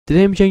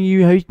Today I'm showing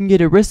you how you can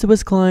get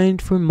Aristois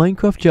Client for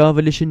Minecraft Java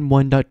Edition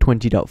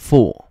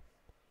 1.20.4.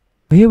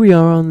 Here we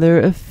are on their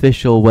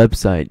official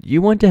website.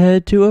 You want to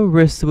head to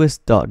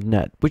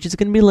aristois.net, which is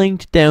going to be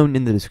linked down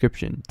in the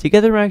description,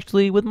 together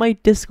actually with my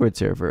Discord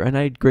server, and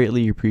I'd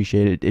greatly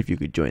appreciate it if you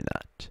could join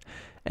that.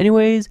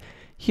 Anyways,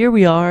 here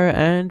we are,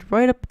 and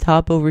right up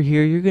top over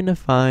here you're going to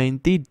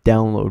find the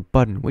download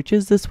button, which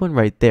is this one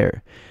right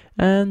there.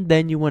 And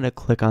then you want to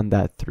click on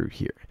that through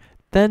here.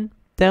 Then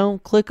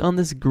click on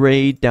this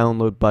gray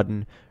download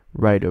button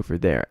right over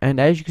there, and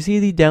as you can see,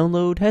 the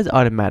download has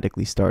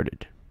automatically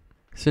started.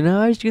 So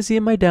now, as you can see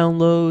in my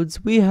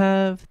downloads, we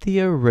have the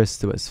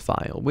Aristois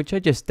file, which I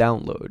just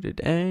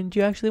downloaded, and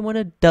you actually want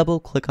to double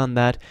click on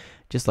that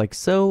just like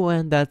so,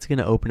 and that's going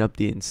to open up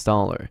the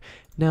installer.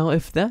 Now,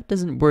 if that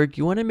doesn't work,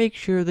 you want to make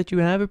sure that you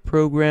have a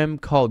program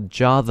called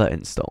Java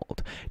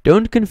installed.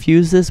 Don't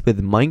confuse this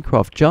with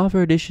Minecraft Java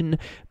Edition,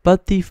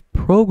 but the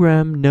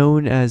program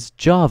known as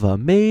Java,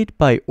 made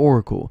by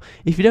Oracle.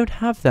 If you don't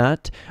have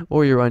that,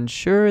 or you're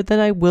unsure, then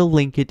I will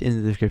link it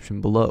in the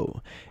description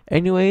below.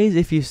 Anyways,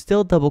 if you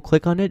still double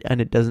click on it and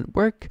it doesn't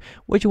work,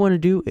 what you want to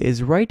do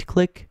is right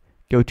click,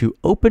 go to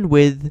Open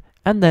With,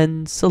 and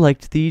then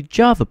select the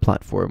Java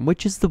platform,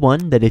 which is the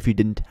one that if you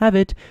didn't have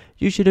it,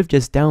 you should have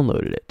just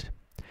downloaded it.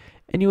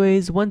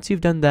 Anyways, once you've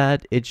done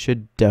that, it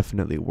should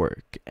definitely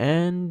work.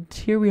 And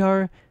here we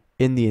are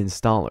in the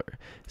installer.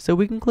 So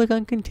we can click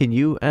on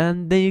continue,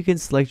 and then you can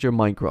select your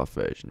Minecraft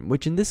version,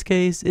 which in this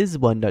case is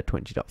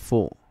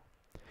 1.20.4.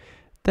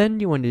 Then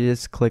you want to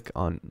just click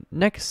on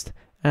next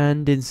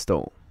and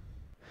install.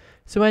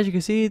 So as you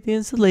can see, the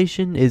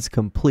installation is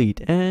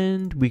complete,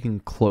 and we can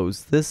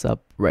close this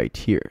up right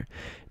here.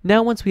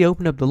 Now once we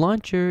open up the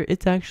launcher,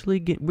 we're actually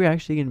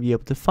going to be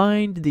able to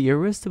find the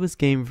Aristois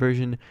game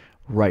version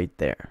right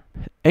there.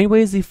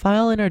 Anyways, the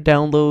file in our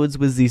downloads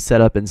was the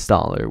setup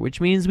installer,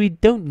 which means we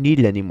don't need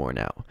it anymore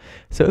now.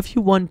 So if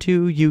you want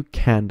to, you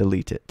can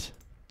delete it.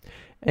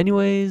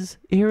 Anyways,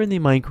 here in the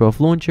Minecraft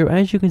launcher,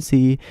 as you can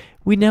see,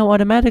 we now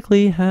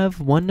automatically have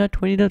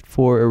 1.20.4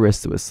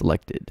 Aristois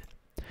selected.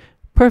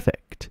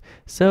 Perfect.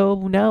 So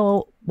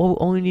now what we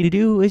only need to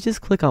do is just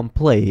click on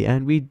play,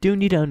 and we do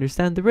need to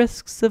understand the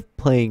risks of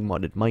playing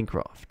modded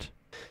Minecraft.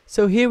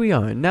 So here we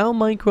are, now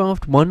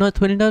Minecraft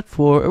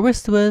 1.20.4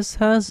 Aristois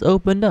has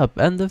opened up,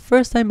 and the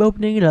first time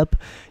opening it up,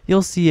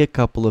 you'll see a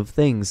couple of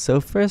things. So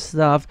first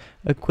off,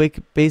 a quick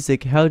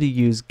basic how to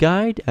use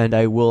guide, and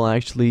I will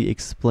actually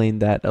explain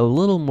that a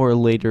little more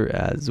later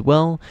as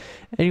well.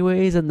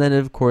 Anyways, and then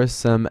of course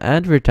some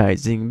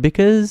advertising,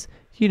 because,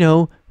 you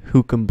know,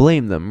 who can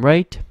blame them,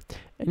 right?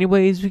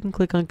 Anyways, we can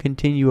click on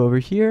continue over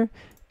here,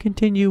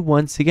 continue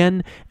once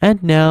again,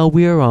 and now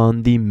we are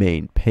on the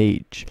main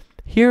page.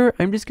 Here,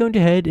 I'm just going to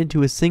head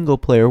into a single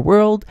player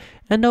world,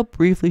 and I'll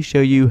briefly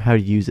show you how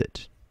to use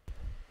it.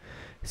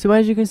 So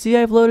as you can see,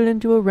 I've loaded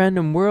into a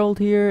random world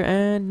here,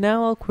 and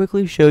now I'll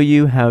quickly show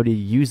you how to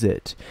use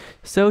it.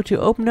 So to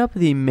open up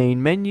the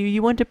main menu,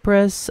 you want to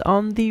press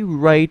on the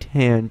right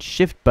hand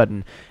shift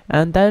button,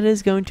 and that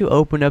is going to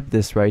open up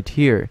this right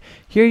here.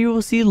 Here you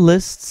will see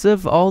lists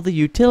of all the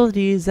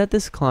utilities that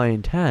this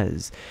client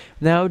has.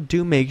 Now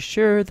do make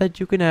sure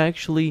that you can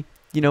actually,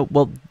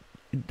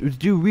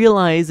 do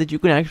realize that you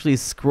can actually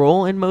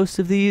scroll in most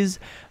of these,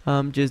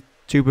 just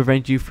to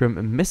prevent you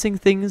from missing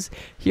things.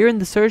 Here in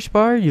the search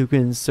bar, you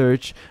can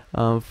search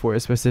for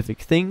specific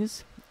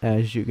things,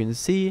 as you can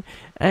see,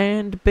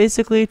 and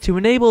basically to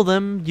enable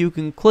them, you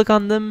can click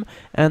on them,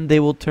 and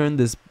they will turn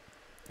this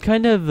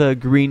kind of a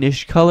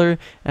greenish color,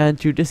 and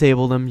to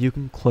disable them, you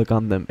can click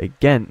on them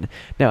again.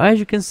 Now, as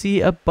you can see,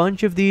 a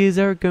bunch of these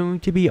are going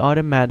to be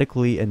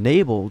automatically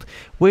enabled,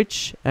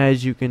 which,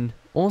 as you can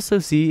also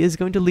see, is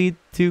going to lead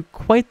to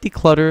quite the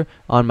clutter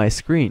on my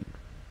screen.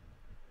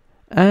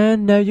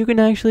 And now you can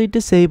actually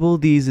disable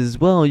these as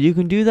well. You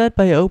can do that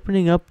by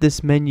opening up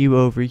this menu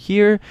over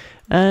here,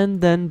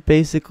 and then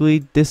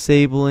basically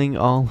disabling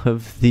all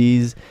of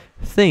these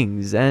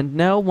things. And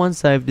now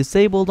once I've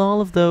disabled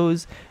all of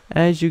those,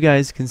 as you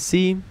guys can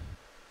see,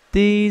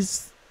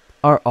 these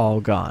are all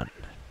gone.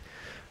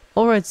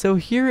 Alright, so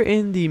here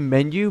in the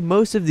menu,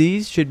 most of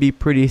these should be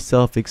pretty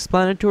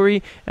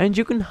self-explanatory, and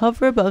you can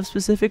hover above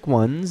specific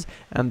ones,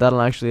 and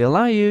that'll actually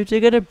allow you to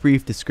get a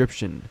brief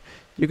description.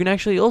 You can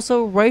actually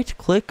also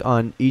right-click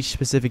on each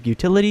specific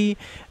utility,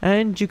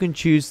 and you can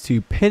choose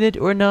to pin it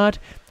or not,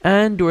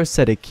 and or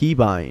set a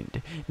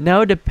keybind.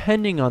 Now,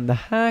 depending on the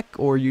hack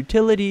or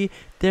utility,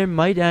 there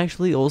might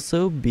actually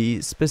also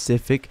be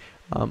specific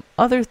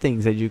other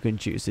things that you can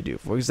choose to do.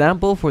 For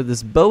example, for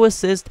this bow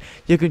assist,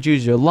 you can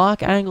choose your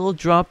lock angle,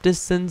 drop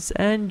distance,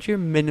 and your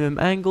minimum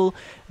angle,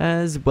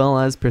 as well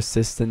as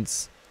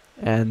persistence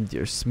and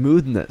your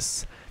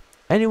smoothness.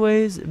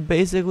 Anyways,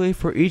 basically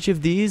for each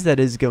of these, that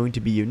is going to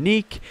be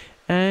unique,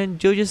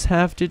 and you'll just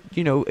have to,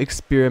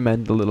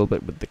 experiment a little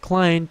bit with the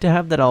client to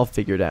have that all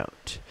figured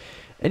out.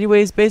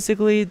 Anyways,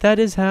 basically, that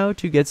is how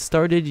to get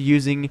started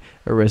using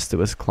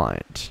Aristois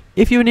Client.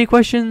 If you have any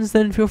questions,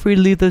 then feel free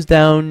to leave those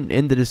down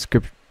in the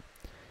description.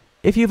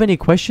 If you have any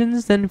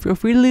questions, then feel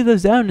free to leave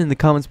those down in the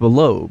comments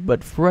below.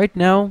 But for right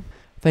now,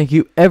 Thank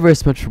you ever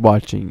so much for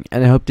watching,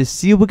 and I hope to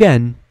see you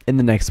again in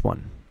the next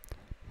one.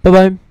 Bye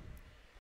bye.